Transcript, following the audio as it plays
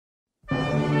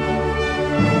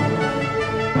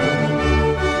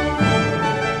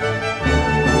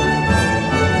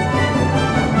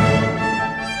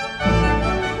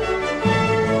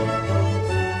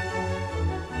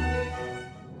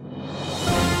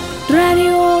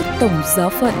Tổng Giáo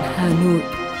phận Hà Nội.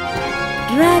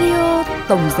 Radio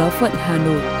Tổng Giáo phận Hà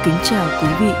Nội kính chào quý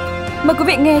vị. Mời quý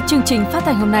vị nghe chương trình phát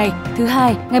thanh hôm nay, thứ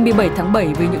Hai, ngày 17 tháng 7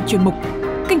 với những chuyên mục: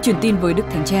 kênh truyền tin với Đức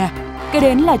Thánh Cha, kế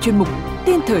đến là chuyên mục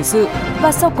tin thời sự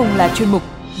và sau cùng là chuyên mục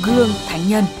gương thánh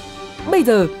nhân. Bây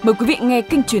giờ mời quý vị nghe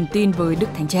kênh truyền tin với Đức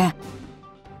Thánh Cha.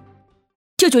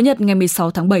 Trưa Chủ nhật ngày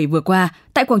 16 tháng 7 vừa qua,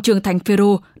 tại quảng trường Thánh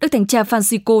Phêrô, Đức Thánh Cha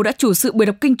Francisco đã chủ sự buổi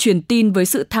đọc kinh truyền tin với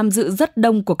sự tham dự rất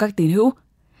đông của các tín hữu.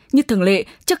 Như thường lệ,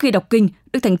 trước khi đọc kinh,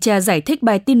 Đức Thánh Cha giải thích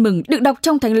bài tin mừng được đọc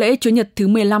trong Thánh lễ Chúa Nhật thứ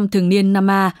 15 thường niên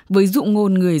năm A với dụ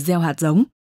ngôn người gieo hạt giống.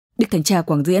 Đức Thánh Cha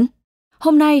quảng diễn: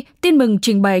 hôm nay, tin mừng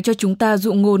trình bày cho chúng ta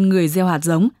dụ ngôn người gieo hạt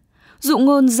giống. Dụ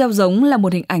ngôn gieo giống là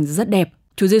một hình ảnh rất đẹp.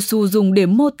 Chúa Giêsu dùng để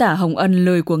mô tả hồng ân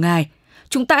lời của Ngài.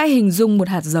 Chúng ta hãy hình dung một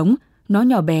hạt giống. Nó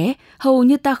nhỏ bé, hầu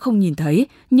như ta không nhìn thấy,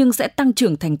 nhưng sẽ tăng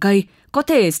trưởng thành cây, có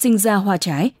thể sinh ra hoa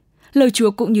trái. Lời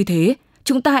Chúa cũng như thế.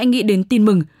 Chúng ta hãy nghĩ đến tin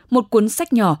mừng, một cuốn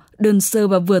sách nhỏ, đơn sơ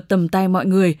và vừa tầm tay mọi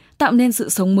người, tạo nên sự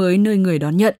sống mới nơi người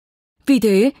đón nhận. Vì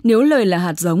thế, nếu lời là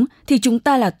hạt giống, thì chúng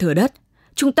ta là thửa đất.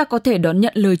 Chúng ta có thể đón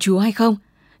nhận lời Chúa hay không?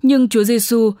 Nhưng Chúa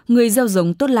Giêsu, người gieo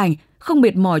giống tốt lành, không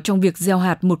mệt mỏi trong việc gieo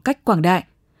hạt một cách quảng đại.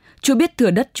 Chúa biết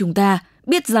thửa đất chúng ta,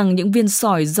 biết rằng những viên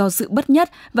sỏi do sự bất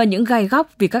nhất và những gai góc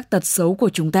vì các tật xấu của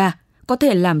chúng ta có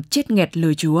thể làm chết nghẹt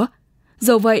lời Chúa.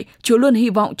 Dẫu vậy, Chúa luôn hy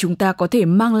vọng chúng ta có thể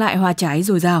mang lại hoa trái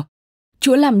dồi dào.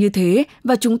 Chúa làm như thế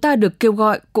và chúng ta được kêu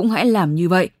gọi cũng hãy làm như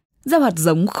vậy. Gieo hạt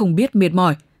giống không biết mệt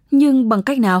mỏi, nhưng bằng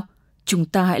cách nào? Chúng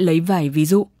ta hãy lấy vài ví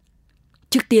dụ.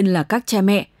 Trước tiên là các cha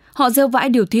mẹ. Họ gieo vãi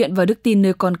điều thiện và đức tin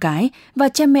nơi con cái, và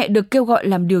cha mẹ được kêu gọi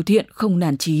làm điều thiện không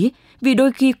nản chí, vì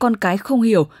đôi khi con cái không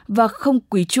hiểu và không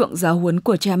quý chuộng giáo huấn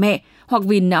của cha mẹ, hoặc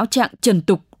vì não trạng trần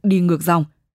tục đi ngược dòng.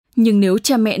 Nhưng nếu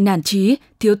cha mẹ nản chí,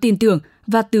 thiếu tin tưởng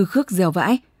và từ khước gieo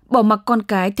vãi, bỏ mặc con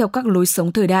cái theo các lối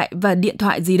sống thời đại và điện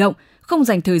thoại di động, không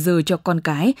dành thời giờ cho con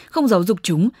cái, không giáo dục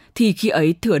chúng, thì khi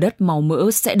ấy thửa đất màu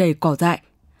mỡ sẽ đầy cỏ dại.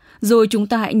 Rồi chúng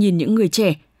ta hãy nhìn những người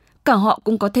trẻ. Cả họ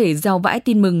cũng có thể gieo vãi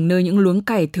tin mừng nơi những luống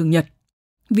cày thường nhật.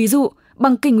 Ví dụ,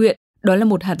 bằng kinh nguyện, đó là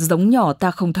một hạt giống nhỏ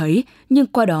ta không thấy, nhưng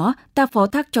qua đó ta phó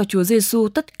thác cho Chúa Giêsu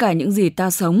tất cả những gì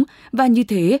ta sống, và như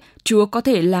thế Chúa có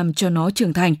thể làm cho nó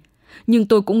trưởng thành. Nhưng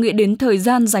tôi cũng nghĩ đến thời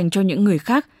gian dành cho những người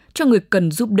khác, cho người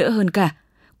cần giúp đỡ hơn cả.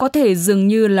 Có thể dường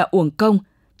như là uổng công.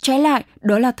 Trái lại,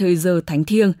 đó là thời giờ thánh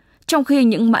thiêng, trong khi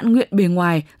những mãn nguyện bề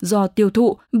ngoài do tiêu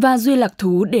thụ và duy lạc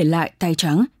thú để lại tay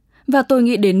trắng. Và tôi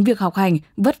nghĩ đến việc học hành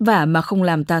vất vả mà không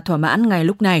làm ta thỏa mãn ngay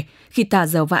lúc này khi ta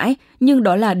gieo vãi, nhưng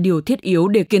đó là điều thiết yếu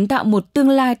để kiến tạo một tương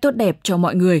lai tốt đẹp cho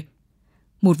mọi người.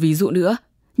 Một ví dụ nữa,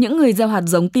 những người gieo hạt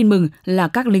giống tin mừng là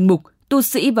các linh mục, tu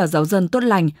sĩ và giáo dân tốt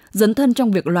lành, dấn thân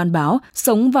trong việc loan báo,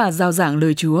 sống và rao giảng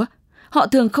lời Chúa. Họ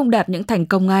thường không đạt những thành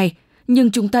công ngay,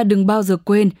 nhưng chúng ta đừng bao giờ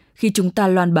quên khi chúng ta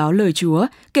loan báo lời Chúa,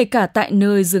 kể cả tại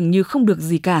nơi dường như không được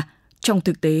gì cả. Trong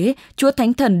thực tế, Chúa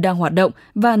Thánh Thần đang hoạt động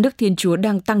và nước Thiên Chúa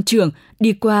đang tăng trưởng,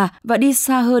 đi qua và đi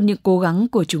xa hơn những cố gắng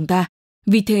của chúng ta.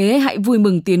 Vì thế, hãy vui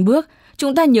mừng tiến bước.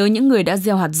 Chúng ta nhớ những người đã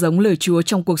gieo hạt giống lời Chúa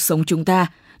trong cuộc sống chúng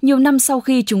ta. Nhiều năm sau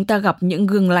khi chúng ta gặp những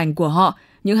gương lành của họ,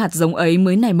 những hạt giống ấy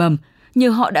mới nảy mầm, nhờ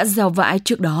họ đã gieo vãi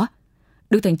trước đó.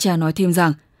 Đức Thánh Cha nói thêm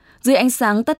rằng, dưới ánh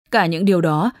sáng tất cả những điều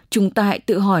đó, chúng ta hãy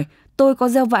tự hỏi, tôi có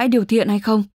gieo vãi điều thiện hay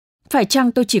không? Phải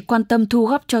chăng tôi chỉ quan tâm thu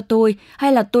góp cho tôi,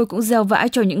 hay là tôi cũng gieo vãi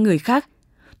cho những người khác?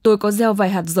 Tôi có gieo vài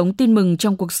hạt giống tin mừng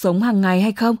trong cuộc sống hàng ngày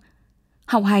hay không?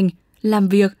 Học hành, làm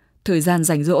việc, thời gian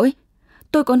rảnh rỗi.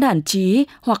 Tôi có nản chí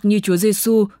hoặc như Chúa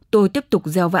Giêsu, tôi tiếp tục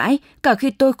gieo vãi cả khi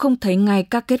tôi không thấy ngay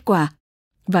các kết quả.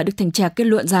 Và Đức Thánh Cha kết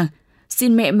luận rằng,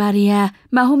 xin mẹ Maria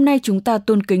mà hôm nay chúng ta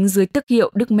tôn kính dưới tước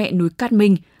hiệu Đức Mẹ núi Cát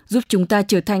Minh giúp chúng ta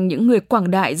trở thành những người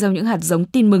quảng đại gieo những hạt giống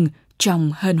tin mừng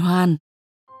trong hân hoan.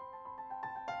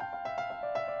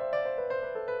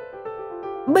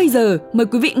 Bây giờ, mời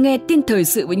quý vị nghe tin thời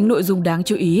sự với những nội dung đáng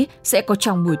chú ý sẽ có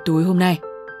trong buổi tối hôm nay.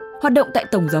 Hoạt động tại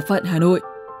Tổng Giáo phận Hà Nội.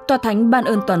 Tòa Thánh ban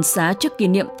ơn toàn xá trước kỷ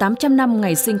niệm 800 năm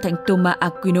ngày sinh Thánh Thomas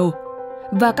Aquino.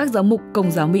 Và các giáo mục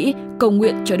Công giáo Mỹ cầu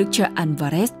nguyện cho Đức cha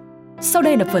Alvarez. Sau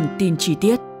đây là phần tin chi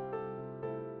tiết.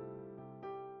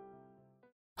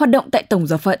 Hoạt động tại Tổng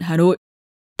Giáo phận Hà Nội.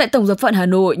 Tại Tổng Giáo phận Hà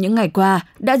Nội những ngày qua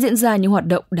đã diễn ra những hoạt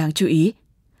động đáng chú ý.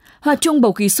 Hòa chung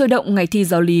bầu khí sôi động ngày thi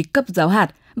giáo lý cấp giáo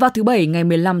hạt. Vào thứ Bảy ngày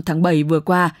 15 tháng 7 vừa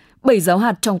qua, 7 giáo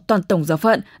hạt trong toàn Tổng Giáo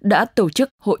phận đã tổ chức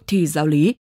hội thi giáo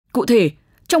lý. Cụ thể,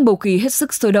 trong bầu khí hết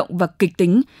sức sôi động và kịch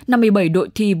tính, 57 đội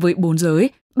thi với 4 giới,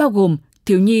 bao gồm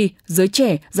thiếu nhi, giới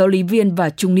trẻ, giáo lý viên và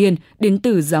trung niên đến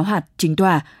từ giáo hạt chính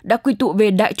tòa đã quy tụ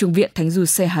về Đại chủng viện Thánh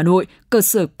Giuse Hà Nội, cơ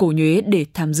sở Cổ Nhuế để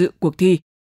tham dự cuộc thi.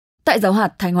 Tại giáo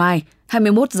hạt Thanh Hoài,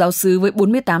 21 giáo xứ với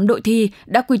 48 đội thi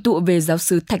đã quy tụ về giáo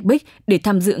xứ Thạch Bích để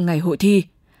tham dự ngày hội thi.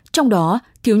 Trong đó,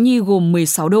 thiếu nhi gồm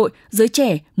 16 đội, giới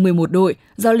trẻ 11 đội,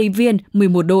 giáo lý viên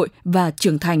 11 đội và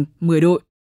trưởng thành 10 đội.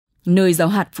 Nơi giáo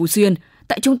hạt Phú Xuyên,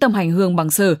 tại Trung tâm Hành hương Bằng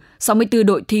Sở, 64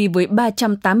 đội thi với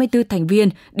 384 thành viên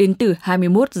đến từ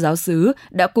 21 giáo xứ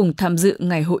đã cùng tham dự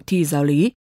ngày hội thi giáo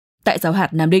lý. Tại giáo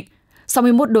hạt Nam Định,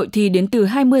 61 đội thi đến từ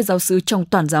 20 giáo xứ trong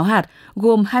toàn giáo hạt,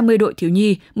 gồm 20 đội thiếu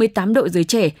nhi, 18 đội giới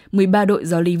trẻ, 13 đội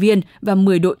giáo lý viên và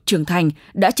 10 đội trưởng thành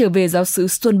đã trở về giáo xứ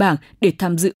Xuân Bảng để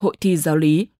tham dự hội thi giáo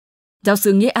lý. Giáo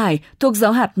xứ Nghĩa Ải thuộc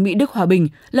giáo hạt Mỹ Đức Hòa Bình,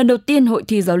 lần đầu tiên hội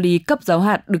thi giáo lý cấp giáo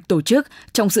hạt được tổ chức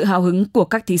trong sự hào hứng của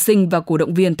các thí sinh và cổ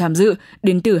động viên tham dự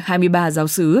đến từ 23 giáo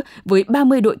xứ với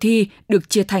 30 đội thi được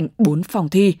chia thành 4 phòng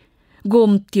thi,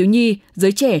 gồm thiếu nhi,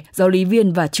 giới trẻ, giáo lý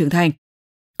viên và trưởng thành.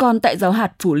 Còn tại giáo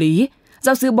hạt Phủ Lý,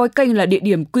 giáo xứ Bói Kênh là địa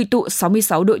điểm quy tụ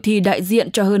 66 đội thi đại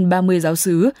diện cho hơn 30 giáo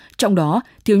xứ, trong đó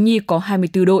thiếu nhi có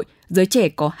 24 đội, giới trẻ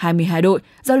có 22 đội,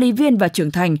 giáo lý viên và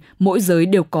trưởng thành mỗi giới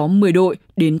đều có 10 đội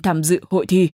đến tham dự hội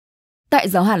thi. Tại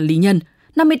giáo hạt Lý Nhân,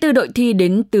 54 đội thi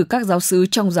đến từ các giáo xứ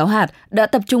trong giáo hạt đã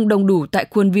tập trung đông đủ tại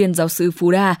khuôn viên giáo xứ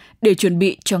Phú Đa để chuẩn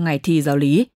bị cho ngày thi giáo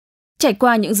lý. Trải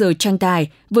qua những giờ tranh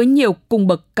tài với nhiều cung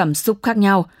bậc cảm xúc khác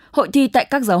nhau, hội thi tại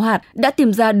các giáo hạt đã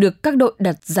tìm ra được các đội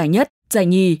đạt giải nhất, giải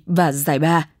nhì và giải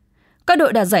ba. Các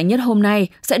đội đạt giải nhất hôm nay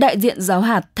sẽ đại diện giáo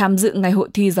hạt tham dự ngày hội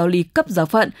thi giáo lý cấp giáo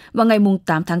phận vào ngày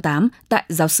 8 tháng 8 tại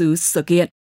giáo xứ Sở Kiện.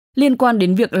 Liên quan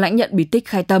đến việc lãnh nhận bí tích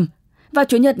khai tâm, vào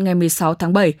Chủ nhật ngày 16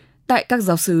 tháng 7, tại các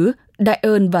giáo xứ Đại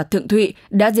Ơn và Thượng Thụy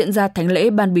đã diễn ra thánh lễ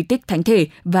ban bí tích thánh thể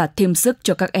và thêm sức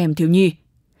cho các em thiếu nhi.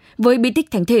 Với bí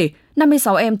tích thánh thể,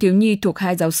 56 em thiếu nhi thuộc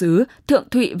hai giáo xứ Thượng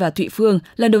Thụy và Thụy Phương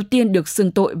lần đầu tiên được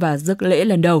xưng tội và rước lễ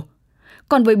lần đầu.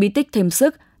 Còn với bí tích thêm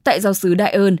sức, tại giáo xứ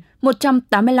Đại Ơn,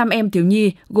 185 em thiếu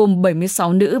nhi gồm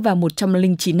 76 nữ và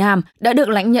 109 nam đã được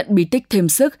lãnh nhận bí tích thêm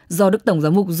sức do Đức Tổng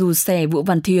giám mục Du Xe Vũ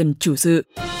Văn Thiên chủ sự.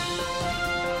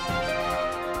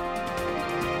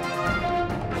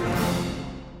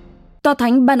 Tòa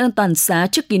Thánh ban ơn toàn xá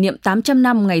trước kỷ niệm 800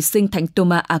 năm ngày sinh Thánh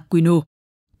Thomas Aquino.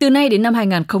 Từ nay đến năm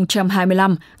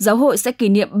 2025, giáo hội sẽ kỷ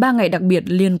niệm 3 ngày đặc biệt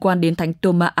liên quan đến Thánh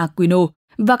Thomas Aquino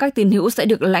và các tín hữu sẽ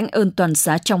được lãnh ơn toàn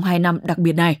xá trong 2 năm đặc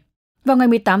biệt này. Vào ngày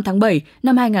 18 tháng 7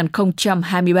 năm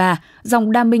 2023,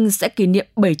 dòng Đa Minh sẽ kỷ niệm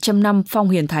 700 năm phong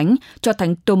hiền thánh cho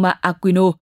Thánh Thomas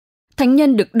Aquino. Thánh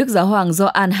nhân được Đức Giáo hoàng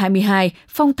Gioan 22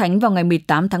 phong thánh vào ngày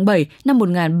 18 tháng 7 năm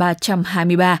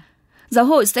 1323. Giáo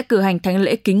hội sẽ cử hành thánh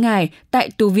lễ kính ngài tại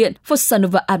tu viện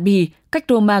Fossanova Abbey, cách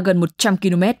Roma gần 100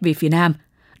 km về phía nam.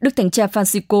 Đức Thánh Cha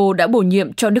Francisco đã bổ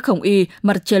nhiệm cho Đức Hồng Y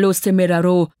Marcello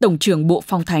Semeraro, Tổng trưởng Bộ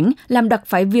Phong Thánh, làm đặc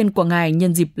phái viên của ngài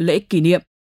nhân dịp lễ kỷ niệm.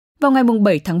 Vào ngày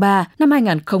 7 tháng 3 năm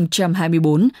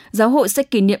 2024, giáo hội sẽ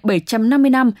kỷ niệm 750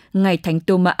 năm ngày Thánh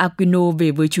Thomas Aquino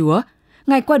về với Chúa.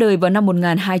 Ngài qua đời vào năm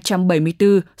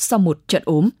 1274 sau một trận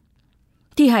ốm.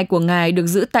 Thi hài của ngài được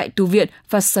giữ tại tu viện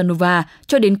Fossanova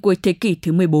cho đến cuối thế kỷ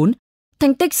thứ 14.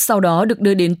 Thánh tích sau đó được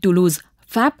đưa đến Toulouse,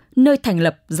 Pháp, nơi thành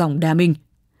lập dòng Đa Minh.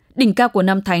 Đỉnh cao của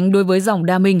năm thánh đối với dòng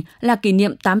Đa Minh là kỷ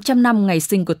niệm 800 năm ngày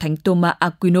sinh của Thánh Thomas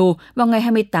Aquino vào ngày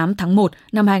 28 tháng 1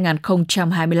 năm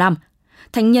 2025.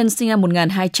 Thánh nhân sinh năm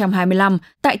 1225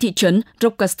 tại thị trấn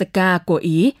Roccastecca của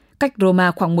Ý, cách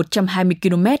Roma khoảng 120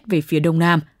 km về phía đông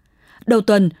nam. Đầu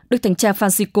tuần, Đức Thánh Cha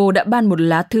Francisco đã ban một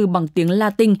lá thư bằng tiếng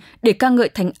Latin để ca ngợi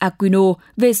Thánh Aquino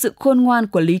về sự khôn ngoan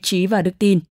của lý trí và đức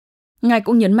tin. Ngài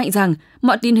cũng nhấn mạnh rằng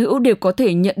mọi tín hữu đều có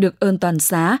thể nhận được ơn toàn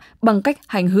xá bằng cách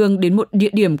hành hương đến một địa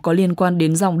điểm có liên quan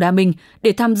đến dòng Đa Minh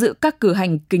để tham dự các cử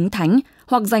hành kính thánh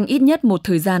hoặc dành ít nhất một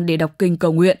thời gian để đọc kinh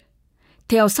cầu nguyện.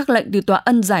 Theo sắc lệnh từ Tòa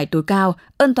ân giải tối cao,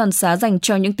 ơn toàn xá dành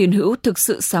cho những tín hữu thực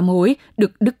sự sám hối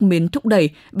được đức mến thúc đẩy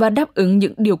và đáp ứng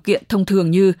những điều kiện thông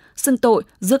thường như xưng tội,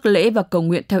 rước lễ và cầu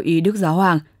nguyện theo ý Đức Giáo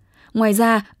hoàng. Ngoài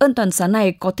ra, ơn toàn xá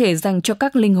này có thể dành cho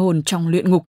các linh hồn trong luyện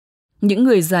ngục. Những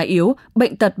người già yếu,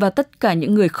 bệnh tật và tất cả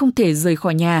những người không thể rời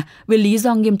khỏi nhà vì lý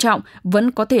do nghiêm trọng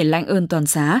vẫn có thể lãnh ơn toàn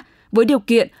xá, với điều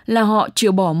kiện là họ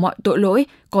chịu bỏ mọi tội lỗi,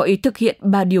 có ý thực hiện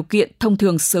 3 điều kiện thông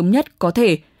thường sớm nhất có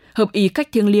thể, hợp ý cách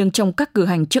thiêng liêng trong các cử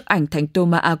hành trước ảnh Thánh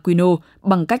Thomas Aquino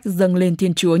bằng cách dâng lên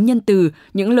Thiên Chúa nhân từ,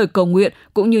 những lời cầu nguyện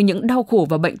cũng như những đau khổ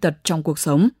và bệnh tật trong cuộc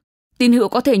sống. Tín hữu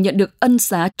có thể nhận được ân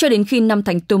xá cho đến khi năm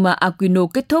Thánh Thomas Aquino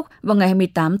kết thúc vào ngày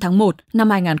 28 tháng 1 năm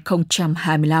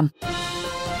 2025.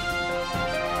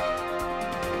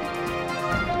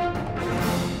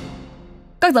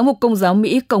 Các giám mục Công giáo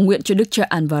Mỹ cầu nguyện cho Đức cha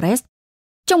Alvarez.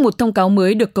 Trong một thông cáo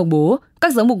mới được công bố,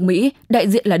 các giám mục Mỹ, đại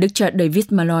diện là Đức cha David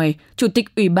Malloy, Chủ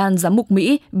tịch Ủy ban Giám mục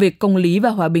Mỹ về Công lý và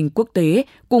Hòa bình Quốc tế,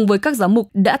 cùng với các giám mục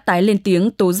đã tái lên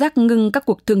tiếng tố giác ngưng các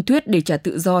cuộc thương thuyết để trả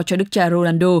tự do cho Đức cha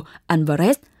Rolando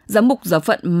Alvarez, giám mục giáo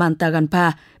phận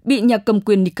Matagalpa, bị nhà cầm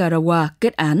quyền Nicaragua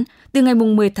kết án từ ngày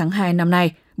 10 tháng 2 năm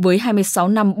nay với 26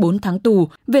 năm 4 tháng tù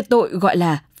về tội gọi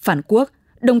là phản quốc,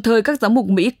 Đồng thời các giám mục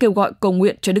Mỹ kêu gọi cầu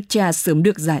nguyện cho Đức Cha sớm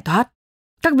được giải thoát.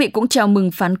 Các vị cũng chào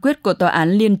mừng phán quyết của Tòa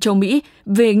án Liên châu Mỹ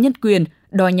về nhân quyền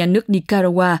đòi nhà nước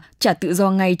Nicaragua trả tự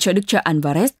do ngay cho Đức Cha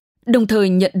Alvarez, đồng thời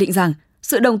nhận định rằng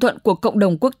sự đồng thuận của cộng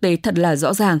đồng quốc tế thật là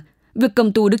rõ ràng. Việc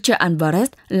cầm tù Đức Cha Alvarez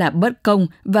là bất công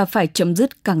và phải chấm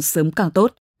dứt càng sớm càng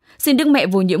tốt. Xin Đức Mẹ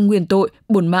vô nhiễm nguyên tội,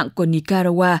 bổn mạng của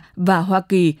Nicaragua và Hoa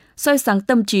Kỳ soi sáng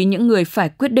tâm trí những người phải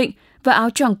quyết định và áo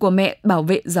choàng của mẹ bảo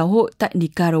vệ giáo hội tại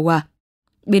Nicaragua.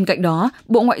 Bên cạnh đó,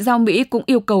 Bộ Ngoại giao Mỹ cũng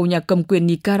yêu cầu nhà cầm quyền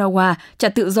Nicaragua trả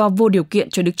tự do vô điều kiện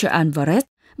cho Đức Cha Alvarez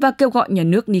và kêu gọi nhà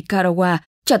nước Nicaragua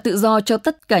trả tự do cho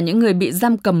tất cả những người bị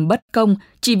giam cầm bất công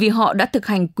chỉ vì họ đã thực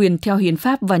hành quyền theo hiến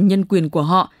pháp và nhân quyền của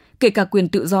họ, kể cả quyền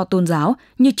tự do tôn giáo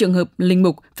như trường hợp linh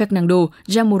mục Fernando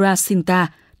Yamura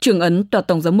Sinta, trưởng ấn Tòa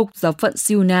Tổng giám mục giáo phận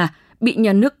Ciuna, bị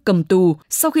nhà nước cầm tù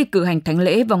sau khi cử hành thánh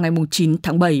lễ vào ngày 9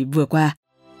 tháng 7 vừa qua.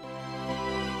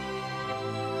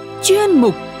 Chuyên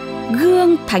mục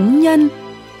Gương Thánh Nhân.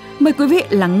 Mời quý vị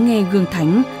lắng nghe gương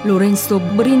thánh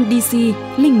Lorenzo Brindisi,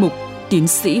 linh mục, tiến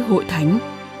sĩ hội thánh.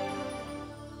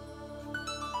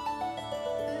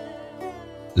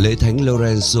 Lễ thánh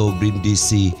Lorenzo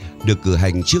Brindisi được cử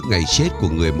hành trước ngày chết của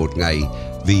người một ngày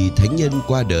vì thánh nhân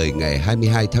qua đời ngày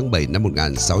 22 tháng 7 năm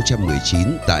 1619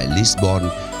 tại Lisbon,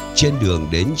 trên đường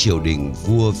đến triều đình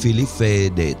vua Philippe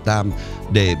đệ Tam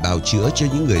để bào chữa cho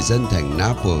những người dân thành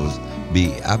Naples bị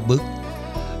áp bức.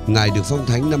 Ngài được phong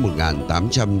thánh năm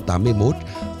 1881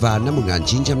 và năm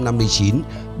 1959,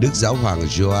 Đức Giáo hoàng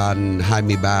Gioan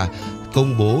XXIII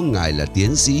công bố Ngài là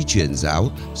tiến sĩ truyền giáo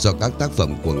do các tác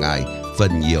phẩm của Ngài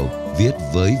phần nhiều viết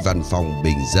với văn phong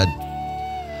bình dân.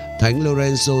 Thánh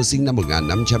Lorenzo sinh năm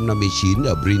 1559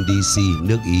 ở Brindisi,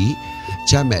 nước Ý.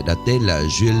 Cha mẹ đặt tên là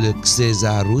Jules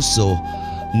César Russo.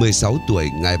 16 tuổi,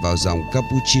 Ngài vào dòng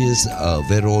Capuchins ở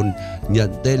Verona,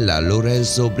 nhận tên là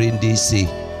Lorenzo Brindisi.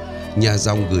 Nhà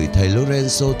dòng gửi thầy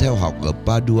Lorenzo theo học ở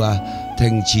Padua,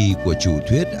 thành trì của chủ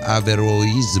thuyết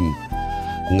Averroism.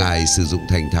 Ngài sử dụng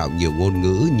thành thạo nhiều ngôn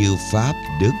ngữ như Pháp,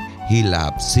 Đức, Hy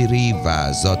Lạp, Syria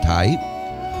và Do Thái.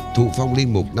 Thụ phong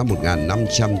linh mục năm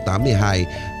 1582,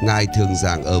 Ngài thường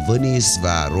giảng ở Venice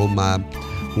và Roma.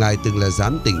 Ngài từng là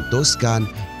giám tỉnh Toscan,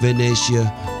 Venetia,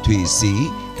 Thụy Sĩ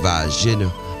và Genoa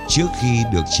trước khi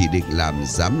được chỉ định làm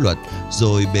giám luật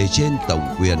rồi bề trên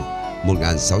tổng quyền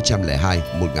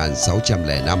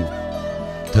 1602-1605.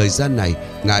 Thời gian này,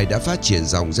 Ngài đã phát triển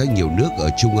dòng ra nhiều nước ở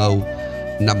Trung Âu.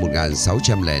 Năm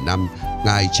 1605,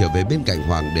 Ngài trở về bên cạnh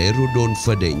Hoàng đế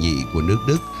Rudolf đệ nhị của nước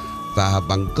Đức và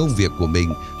bằng công việc của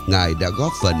mình, Ngài đã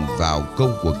góp phần vào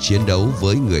công cuộc chiến đấu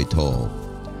với người Thổ.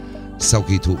 Sau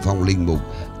khi thụ phong linh mục,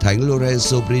 Thánh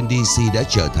Lorenzo Brindisi đã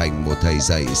trở thành một thầy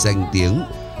dạy danh tiếng.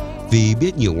 Vì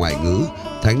biết nhiều ngoại ngữ,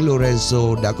 Thánh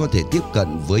Lorenzo đã có thể tiếp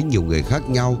cận với nhiều người khác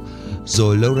nhau.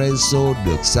 Rồi Lorenzo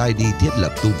được sai đi thiết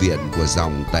lập tu viện của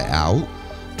dòng tại Áo.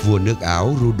 Vua nước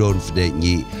Áo Rudolf đệ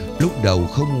nhị lúc đầu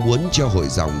không muốn cho hội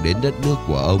dòng đến đất nước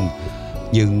của ông.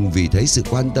 Nhưng vì thấy sự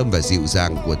quan tâm và dịu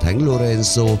dàng của Thánh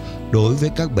Lorenzo đối với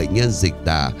các bệnh nhân dịch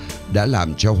tả đã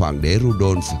làm cho Hoàng đế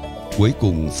Rudolf cuối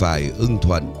cùng phải ưng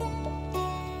thuận.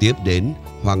 Tiếp đến,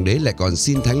 Hoàng đế lại còn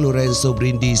xin Thánh Lorenzo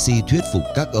Brindisi thuyết phục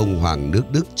các ông hoàng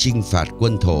nước Đức chinh phạt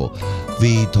quân Thổ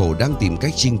vì Thổ đang tìm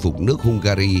cách chinh phục nước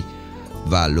Hungary,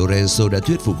 và Lorenzo đã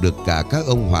thuyết phục được cả các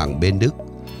ông hoàng bên Đức.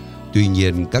 Tuy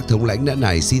nhiên, các thống lãnh đã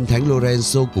nài xin Thánh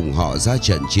Lorenzo cùng họ ra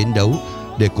trận chiến đấu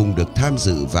để cùng được tham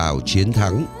dự vào chiến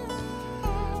thắng.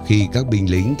 Khi các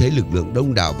binh lính thấy lực lượng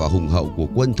đông đảo và hùng hậu của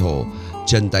quân Thổ,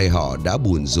 chân tay họ đã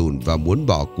bùn rùn và muốn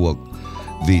bỏ cuộc.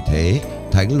 Vì thế,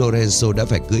 Thánh Lorenzo đã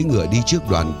phải cưỡi ngựa đi trước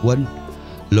đoàn quân.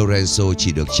 Lorenzo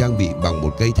chỉ được trang bị bằng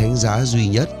một cây thánh giá duy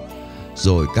nhất.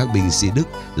 Rồi các binh sĩ Đức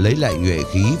lấy lại nhuệ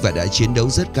khí và đã chiến đấu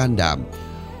rất can đảm.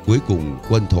 Cuối cùng,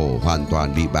 quân Thổ hoàn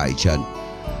toàn bị bại trận.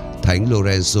 Thánh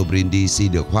Lorenzo Brindisi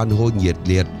được hoan hô nhiệt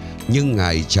liệt, nhưng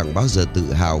Ngài chẳng bao giờ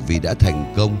tự hào vì đã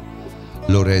thành công.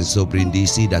 Lorenzo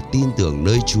Brindisi đã tin tưởng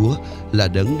nơi Chúa là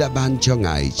đấng đã ban cho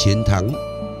Ngài chiến thắng.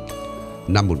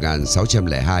 Năm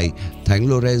 1602, Thánh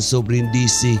Lorenzo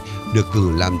Brindisi được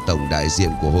cử làm tổng đại diện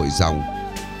của hội dòng.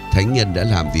 Thánh nhân đã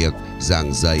làm việc,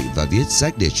 giảng dạy và viết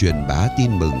sách để truyền bá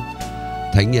tin mừng.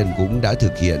 Thánh nhân cũng đã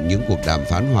thực hiện những cuộc đàm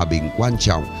phán hòa bình quan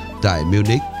trọng tại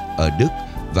Munich ở Đức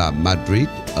và Madrid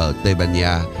ở Tây Ban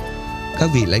Nha. Các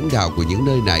vị lãnh đạo của những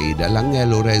nơi này đã lắng nghe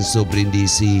Lorenzo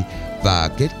Brindisi và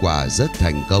kết quả rất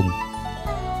thành công.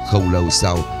 Không lâu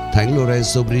sau, Thánh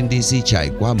Lorenzo Brindisi trải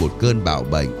qua một cơn bạo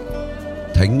bệnh.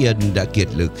 Thánh nhân đã kiệt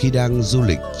lực khi đang du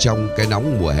lịch trong cái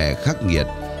nóng mùa hè khắc nghiệt.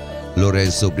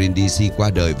 Lorenzo Brindisi qua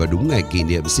đời vào đúng ngày kỷ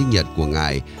niệm sinh nhật của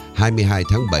Ngài 22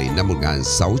 tháng 7 năm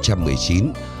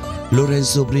 1619.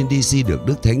 Lorenzo Brindisi được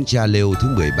Đức Thánh Cha Leo thứ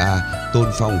 13 tôn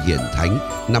phong hiển thánh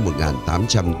năm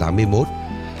 1881.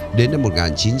 Đến năm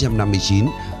 1959,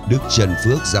 Đức Trần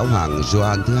Phước Giáo hoàng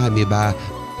Gioan thứ 23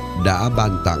 đã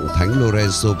ban tặng Thánh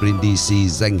Lorenzo Brindisi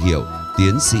danh hiệu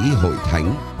Tiến sĩ Hội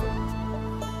Thánh.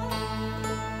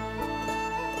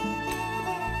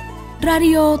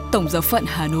 Radio Tổng giáo phận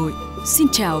Hà Nội xin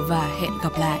chào và hẹn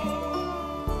gặp lại.